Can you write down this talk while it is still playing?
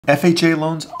FHA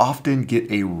loans often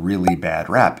get a really bad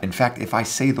rap. In fact, if I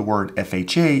say the word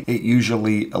FHA, it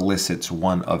usually elicits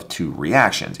one of two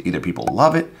reactions. Either people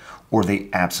love it or they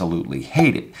absolutely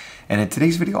hate it. And in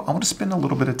today's video, I want to spend a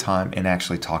little bit of time and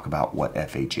actually talk about what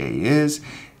FHA is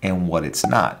and what it's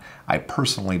not. I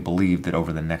personally believe that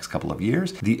over the next couple of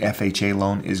years, the FHA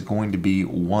loan is going to be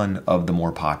one of the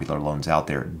more popular loans out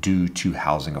there due to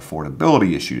housing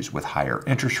affordability issues with higher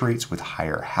interest rates, with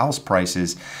higher house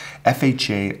prices.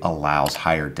 FHA allows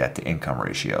higher debt to income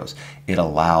ratios. It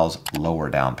allows lower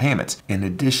down payments, in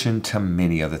addition to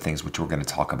many other things which we're going to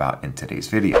talk about in today's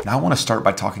video. Now I want to start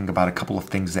by talking about a couple of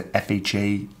things that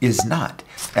FHA is not.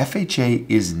 FHA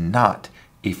is not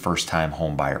a first-time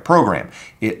home buyer program.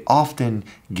 It often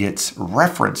gets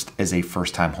referenced as a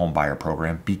first-time home buyer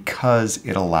program because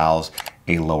it allows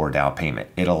a lower down payment.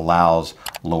 It allows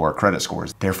lower credit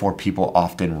scores. Therefore, people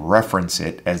often reference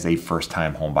it as a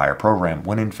first-time home buyer program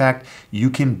when in fact,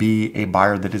 you can be a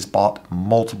buyer that has bought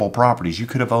multiple properties. You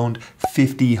could have owned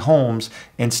 50 homes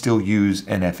and still use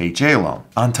an FHA loan.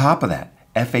 On top of that,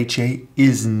 FHA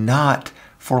is not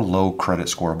for low credit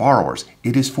score borrowers.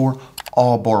 It is for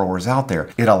all borrowers out there.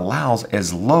 It allows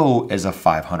as low as a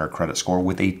 500 credit score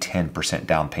with a 10%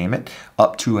 down payment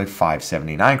up to a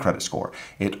 579 credit score.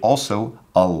 It also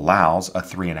allows a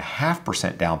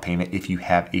 3.5% down payment if you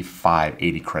have a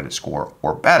 580 credit score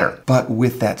or better. But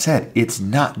with that said, it's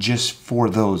not just for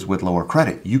those with lower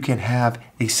credit. You can have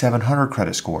a 700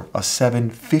 credit score, a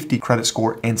 750 credit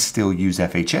score, and still use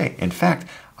FHA. In fact,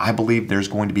 I believe there's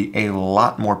going to be a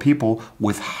lot more people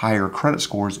with higher credit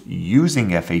scores using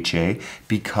FHA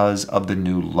because of the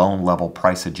new loan level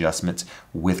price adjustments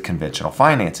with conventional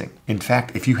financing. In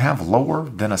fact, if you have lower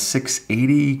than a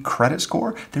 680 credit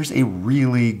score, there's a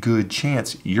really good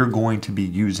chance you're going to be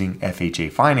using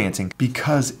FHA financing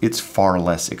because it's far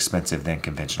less expensive than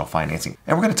conventional financing.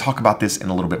 And we're going to talk about this in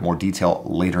a little bit more detail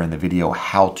later in the video,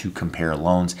 how to compare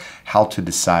loans, how to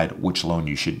decide which loan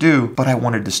you should do. But I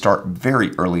wanted to start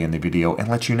very early in the video and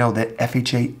let you know that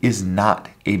FHA is not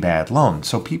a bad loan.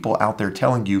 So people out there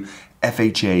telling you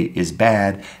FHA is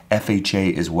bad,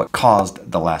 FHA is what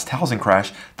caused the last housing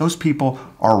crash, those people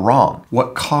are wrong.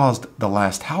 What caused the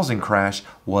last housing crash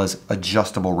was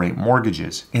adjustable rate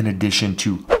mortgages, in addition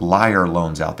to liar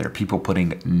loans out there, people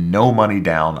putting no money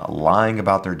down, lying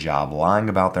about their job, lying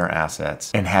about their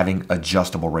assets, and having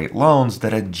adjustable rate loans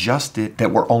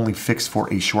that were only fixed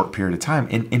for a short period of time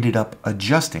and ended up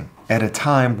adjusting at a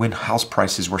time when house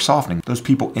prices were softening. Those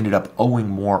people ended up owing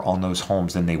more on those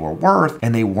homes than they were worth,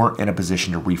 and they weren't in a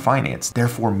position to refinance.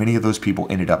 Therefore, many of those people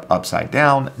ended up upside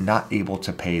down, not able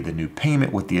to pay the new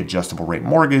payment with the adjustable rate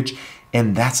mortgage.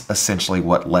 And that's essentially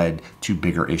what led to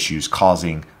bigger issues,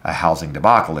 causing a housing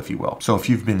debacle, if you will. So if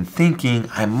you've been thinking,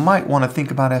 I might want to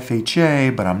think about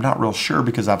FHA, but I'm not real sure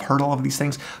because I've heard all of these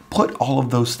things, put all of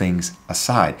those things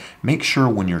aside. Make sure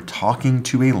when you're talking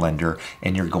to a lender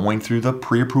and you're going through the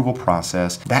pre-approval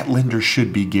process, that lender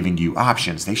should be giving you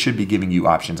options. They should be giving you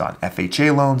options on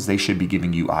FHA loans. They should be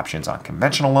giving you options on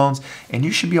conventional loans, and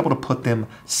you should be able to put them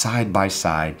side by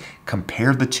side,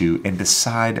 compare the two, and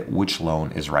decide which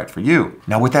loan is right for you.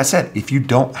 Now, with that said, if you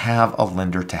don't have a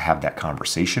lender to have that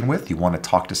conversation with, you want to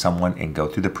talk to someone and go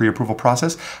through the pre-approval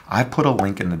process, I put a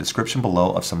link in the description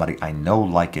below of somebody I know,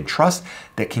 like, and trust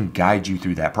that can guide you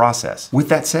through that process. With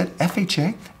that said,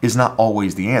 FHA is not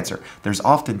always the answer. There's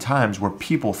often times where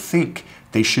people think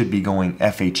they should be going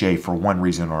FHA for one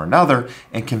reason or another,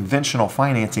 and conventional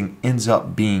financing ends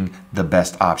up being the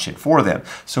best option for them.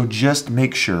 So just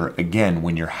make sure, again,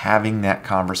 when you're having that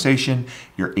conversation,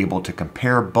 you're able to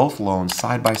compare both loans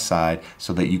side by side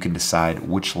so that you can decide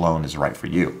which loan is right for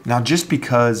you. Now, just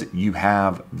because you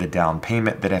have the down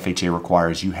payment that FHA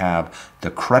requires, you have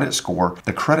the credit score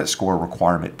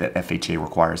requirement that FHA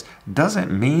requires,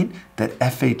 doesn't mean that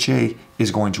FHA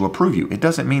is going to approve you. It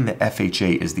doesn't mean that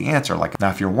FHA is the answer. Now,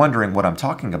 if you're wondering what I'm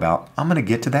talking about, I'm going to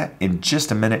get to that in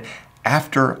just a minute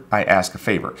after I ask a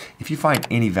favor. If you find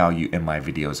any value in my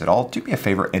videos at all, do me a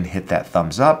favor and hit that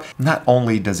thumbs up. Not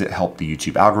only does it help the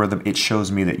YouTube algorithm, it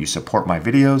shows me that you support my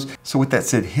videos. So with that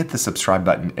said, hit the subscribe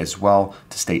button as well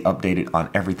to stay updated on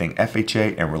everything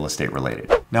FHA and real estate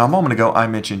related. Now, a moment ago, I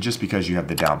mentioned just because you have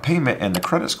the down payment and the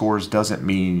credit scores doesn't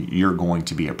mean you're going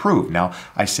to be approved. Now,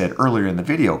 I said earlier in the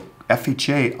video,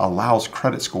 FHA allows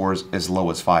credit scores as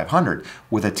low as 500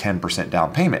 with a 10%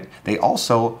 down payment. They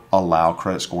also allow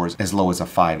credit scores as low as a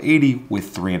 580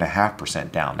 with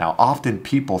 3.5% down. Now, often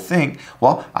people think,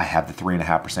 well, I have the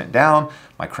 3.5% down,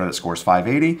 my credit score is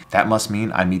 580, that must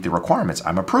mean I meet the requirements,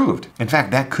 I'm approved. In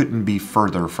fact, that couldn't be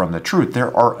further from the truth.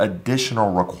 There are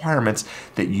additional requirements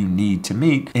that you need to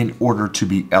meet in order to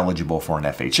be eligible for an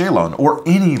FHA loan, or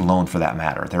any loan for that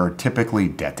matter. There are typically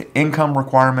debt-to-income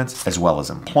requirements, as well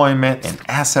as employment and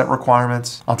asset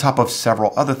requirements, on top of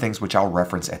several other things which I'll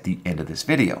reference at the end of this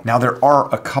video. Now, there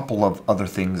are a couple of other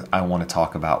things I want to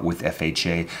talk about with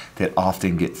FHA that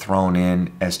often get thrown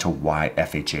in as to why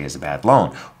FHA is a bad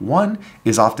loan. One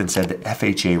is often said that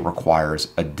FHA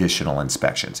requires additional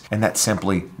inspections, and that's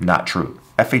simply not true.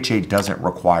 FHA doesn't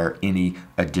require any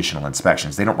additional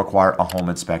inspections. They don't require a home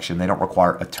inspection. They don't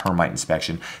require a termite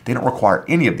inspection. They don't require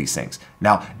any of these things.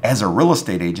 Now, as a real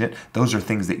estate agent, those are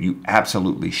things that you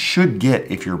absolutely should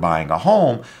get if you're buying a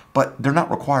home, but they're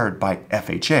not required by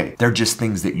FHA. They're just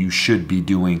things that you should be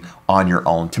doing on your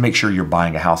own to make sure you're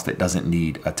buying a house that doesn't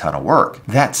need a ton of work.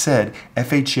 That said,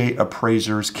 FHA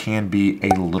appraisers can be a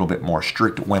little bit more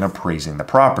strict when appraising the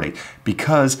property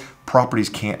because properties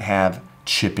can't have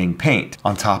chipping paint.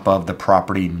 On top of, the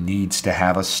property needs to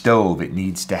have a stove. It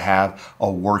needs to have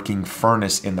a working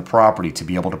furnace in the property to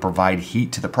be able to provide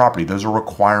heat to the property. Those are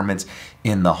requirements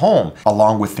in the home,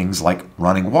 along with things like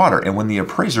running water. And when the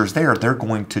appraiser's there, they're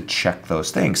going to check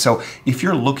those things. So if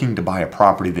you're looking to buy a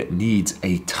property that needs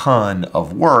a ton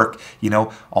of work,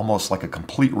 almost like a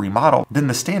complete remodel, then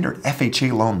the standard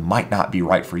FHA loan might not be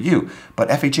right for you. But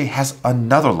FHA has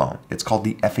another loan. It's called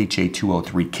the FHA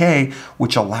 203K,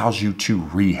 which allows you to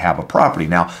rehab a property.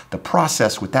 Now, the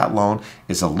process with that loan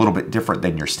is a little bit different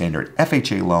than your standard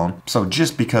FHA loan. So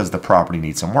just because the property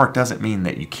needs some work doesn't mean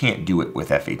that you can't do it with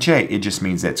FHA. It just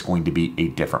means that it's going to be a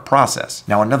different process.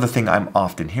 Now, another thing I'm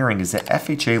often hearing is that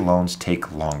FHA loans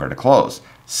take longer to close.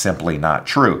 Simply not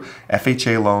true.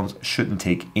 FHA loans shouldn't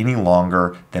take any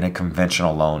longer than a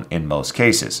conventional loan in most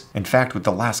cases. In fact, with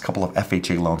the last couple of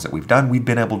FHA loans that we've done, we've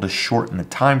been able to shorten the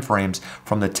time frames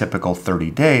from the typical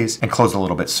 30 days and close a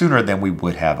little bit sooner than we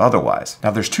would have otherwise.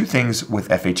 Now, there's two things with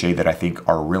FHA that I think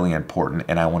are really important,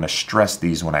 and I want to stress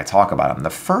these when I talk about them. The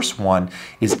first one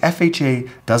is FHA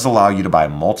does allow you to buy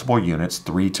multiple units,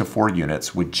 3 to 4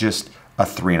 units, with just a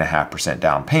 3.5%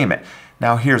 down payment.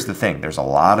 Now, here's the thing. There's a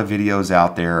lot of videos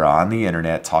out there on the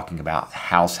internet talking about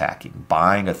house hacking,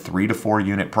 buying a 3 to 4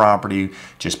 unit property,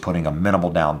 just putting a minimal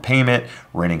down payment,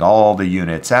 renting all the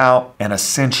units out, and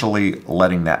essentially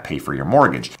letting that pay for your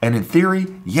mortgage. And in theory,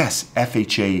 yes,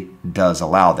 FHA does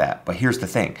allow that. But here's the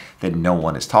thing that no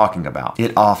one is talking about.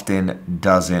 It often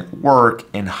doesn't work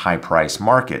in high price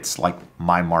markets like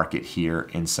my market here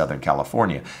in Southern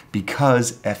California,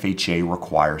 because FHA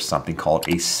requires something called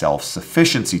a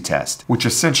self-sufficiency test, which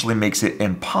essentially makes it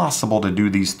impossible to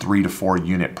do these 3 to 4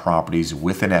 unit properties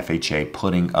with an FHA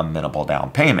putting a minimal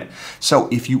down payment. So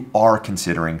if you are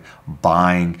considering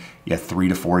buying a 3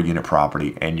 to 4 unit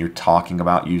property and you're talking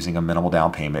about using a minimal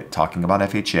down payment, talking about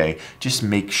FHA, just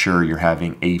make sure you're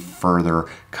having a further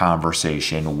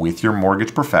conversation with your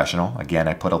mortgage professional. Again,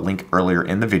 I put a link earlier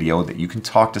in the video that you can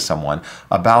talk to someone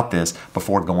about this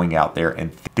before going out there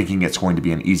and thinking it's going to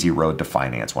be an easy road to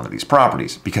finance one of these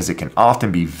properties, because it can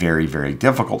often be very, very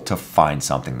difficult to find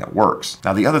something that works.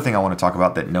 Now, the other thing I want to talk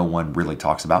about that no one really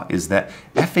talks about is that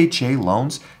FHA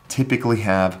loans typically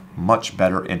have much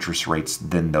better interest rates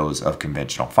than those of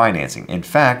conventional financing. In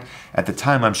fact, at the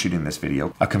time I'm shooting this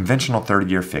video, a conventional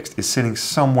 30-year fixed is sitting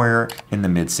somewhere in the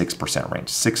mid 6% range,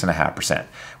 6.5%,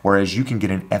 whereas you can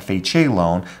get an FHA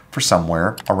loan for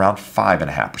somewhere around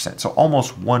 5.5%. So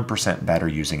almost 1% better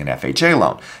using an FHA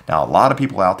loan. Now, a lot of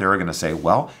people out there are going to say,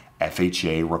 well,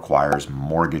 FHA requires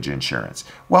mortgage insurance.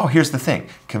 Well, here's the thing.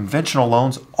 Conventional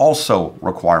loans also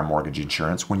require mortgage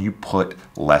insurance when you put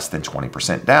less than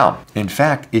 20% down. In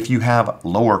fact, if you have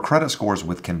lower credit scores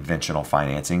with conventional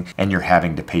financing and you're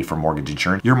having to pay for mortgage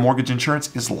insurance, your mortgage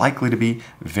insurance is likely to be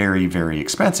very, very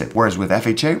expensive. Whereas with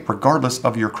FHA, regardless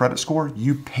of your credit score,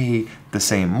 you pay the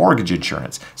same mortgage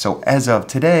insurance. So as of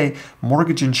today,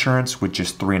 mortgage insurance with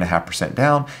just 3.5%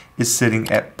 down is sitting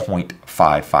at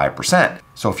 0.55%.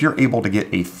 So if you're able to get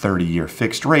a 30-year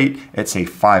fixed rate at say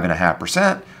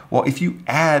 5.5%, well, if you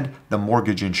add the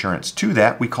mortgage insurance to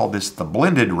that, we call this the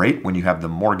blended rate when you have the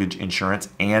mortgage insurance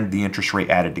and the interest rate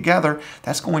added together,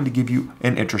 that's going to give you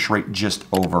an interest rate just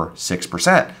over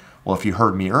 6%. Well, if you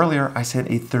heard me earlier, I said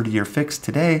a 30-year fix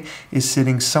today is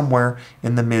sitting somewhere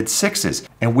in the mid sixes.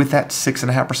 And with that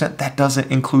 6.5%, that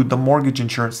doesn't include the mortgage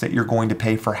insurance that you're going to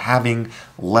pay for having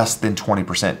less than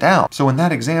 20% down. So in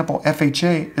that example,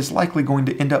 FHA is likely going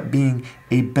to end up being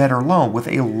a better loan with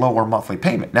a lower monthly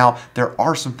payment. Now, there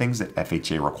are some things that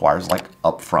FHA requires, like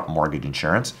upfront mortgage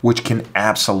insurance, which can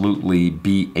absolutely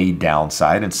be a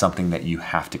downside and something that you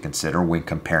have to consider when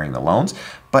comparing the loans.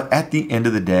 But at the end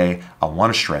of the day, I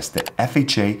want to stress that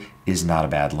FHA is not a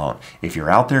bad loan. If you're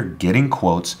out there getting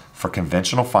quotes for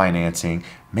conventional financing,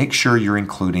 make sure you're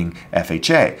including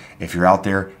FHA. If you're out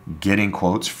there getting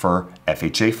quotes for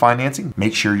FHA financing,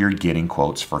 make sure you're getting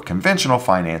quotes for conventional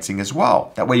financing as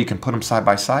well. That way you can put them side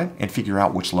by side and figure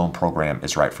out which loan program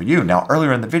is right for you. Now,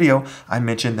 earlier in the video, I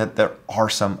mentioned that there are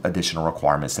some additional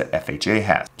requirements that FHA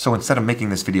has. So instead of making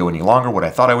this video any longer, what I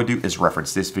thought I would do is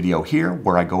reference this video here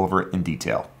where I go over it in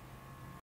detail.